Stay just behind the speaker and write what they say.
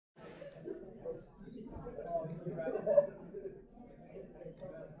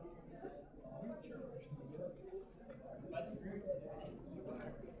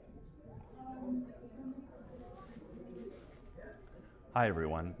Hi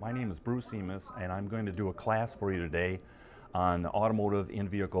everyone, my name is Bruce Emanus and I'm going to do a class for you today on automotive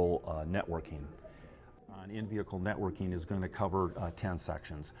in-vehicle networking. In-vehicle networking is going to cover 10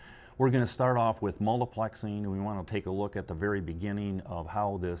 sections. We're going to start off with multiplexing, and we want to take a look at the very beginning of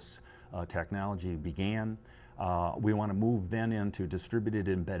how this technology began. We want to move then into distributed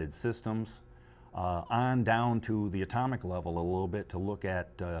embedded systems, on down to the atomic level a little bit to look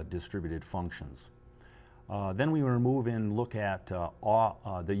at distributed functions. Then we want to move in and look at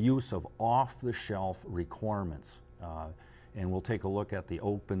the use of off-the-shelf requirements. And we'll take a look at the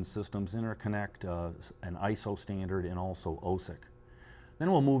Open Systems Interconnect, an ISO standard, and also OSIC.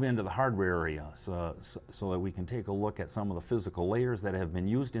 Then we'll move into the hardware area so that we can take a look at some of the physical layers that have been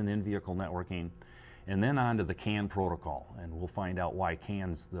used in in-vehicle networking, and then on to the CAN protocol. And we'll find out why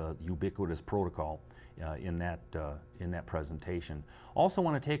CAN's the ubiquitous protocol in that presentation. Also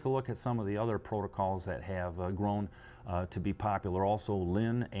want to take a look at some of the other protocols that have grown to be popular, also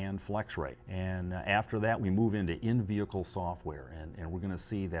LIN and FlexRay. And after that we move into in-vehicle software, and we're going to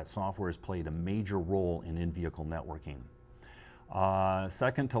see that software has played a major role in in-vehicle networking.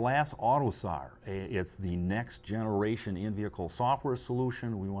 Second to last, AUTOSAR. It's the next generation in-vehicle software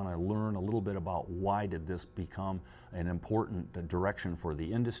solution. We want to learn a little bit about why did this become an important direction for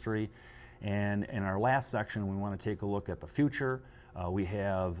the industry. And in our last section, we want to take a look at the future. We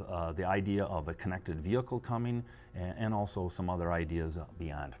have the idea of a connected vehicle coming, and also some other ideas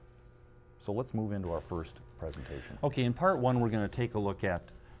beyond. So let's move into our first presentation. Okay, in part one, we're going to take a look at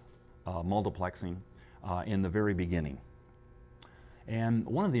multiplexing in the very beginning. And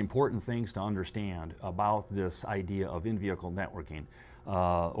one of the important things to understand about this idea of in-vehicle networking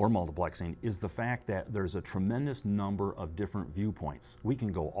or multiplexing is the fact that there's a tremendous number of different viewpoints. We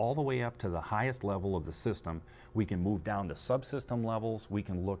can go all the way up to the highest level of the system. We can move down to subsystem levels. We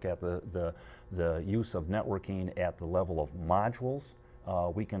can look at the use of networking at the level of modules.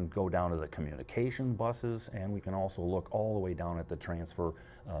 We can go down to the communication buses, and we can also look all the way down at the transfer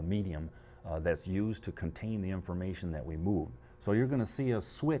medium that's used to contain the information that we move. So you're going to see us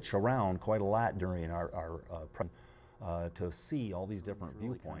switch around quite a lot during our to see all these different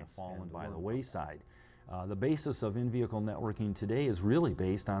viewpoints fallen by the wayside. The basis of in-vehicle networking today is really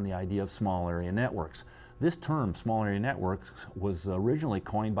based on the idea of small area networks. This term, small area networks, was originally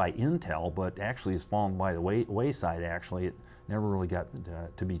coined by Intel, but actually has fallen by the wayside. Actually, it never really got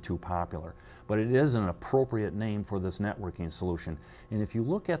to be too popular. But it is an appropriate name for this networking solution. And if you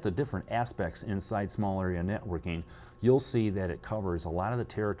look at the different aspects inside small area networking, you'll see that it covers a lot of the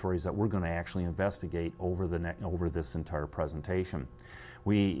territories that we're going to actually investigate over this entire presentation.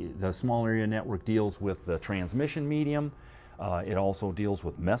 The small area network deals with the transmission medium. It also deals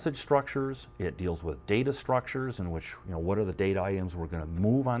with message structures. It deals with data structures, in which, what are the data items we're going to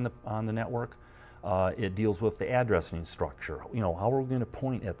move on the network. It deals with the addressing structure. How are we going to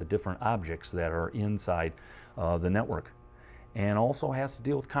point at the different objects that are inside the network. And also has to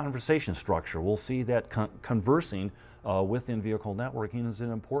deal with conversation structure. We'll see that conversing with in-vehicle networking is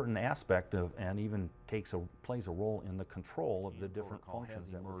an important aspect of, and even plays a role in the control of the different functions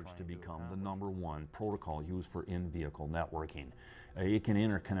that emerge to become the #1 protocol used for in-vehicle networking. It can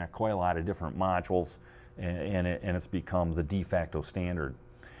interconnect quite a lot of different modules, and it's become the de facto standard.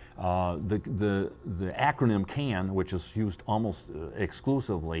 The acronym CAN, which is used almost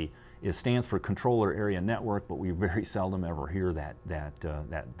exclusively, stands for Controller Area Network, but we very seldom ever hear that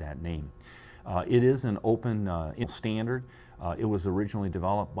name. It is an open standard. It was originally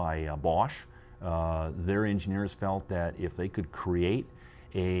developed by Bosch. Their engineers felt that if they could create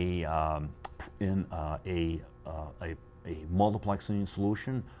a multiplexing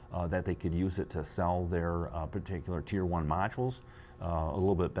solution, that they could use it to sell their particular Tier 1 modules a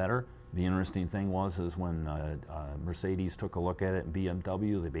little bit better. The interesting thing is when Mercedes took a look at it, and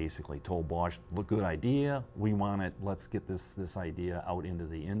BMW, they basically told Bosch, look, good idea, we want it, let's get this idea out into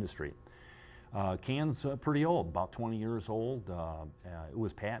the industry. CAN's pretty old, about 20 years old. It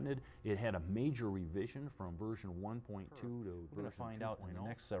was patented. It had a major revision from version 1.2 to version 2.0. We're going to find out in the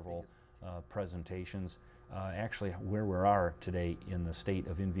next several presentations actually where we are today in the state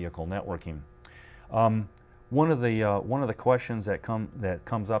of in-vehicle networking. One of the questions that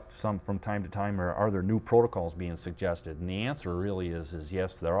comes up from time to time are there new protocols being suggested? And the answer really is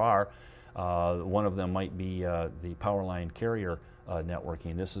yes, there are. One of them might be the power line carrier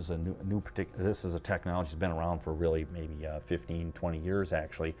networking. This is this is a technology that's been around for really maybe 15, 20 years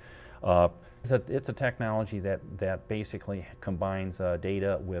actually. It's a technology that basically combines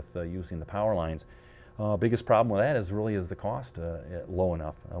data with using the power lines. Biggest problem with that is the cost low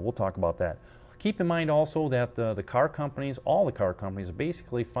enough. We'll talk about that. Keep in mind also that the car companies, all the car companies,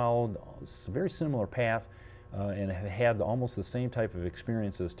 basically followed a very similar path and have had almost the same type of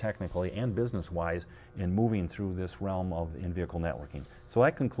experiences technically and business-wise in moving through this realm of in-vehicle networking. So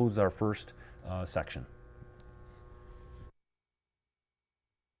that concludes our first section.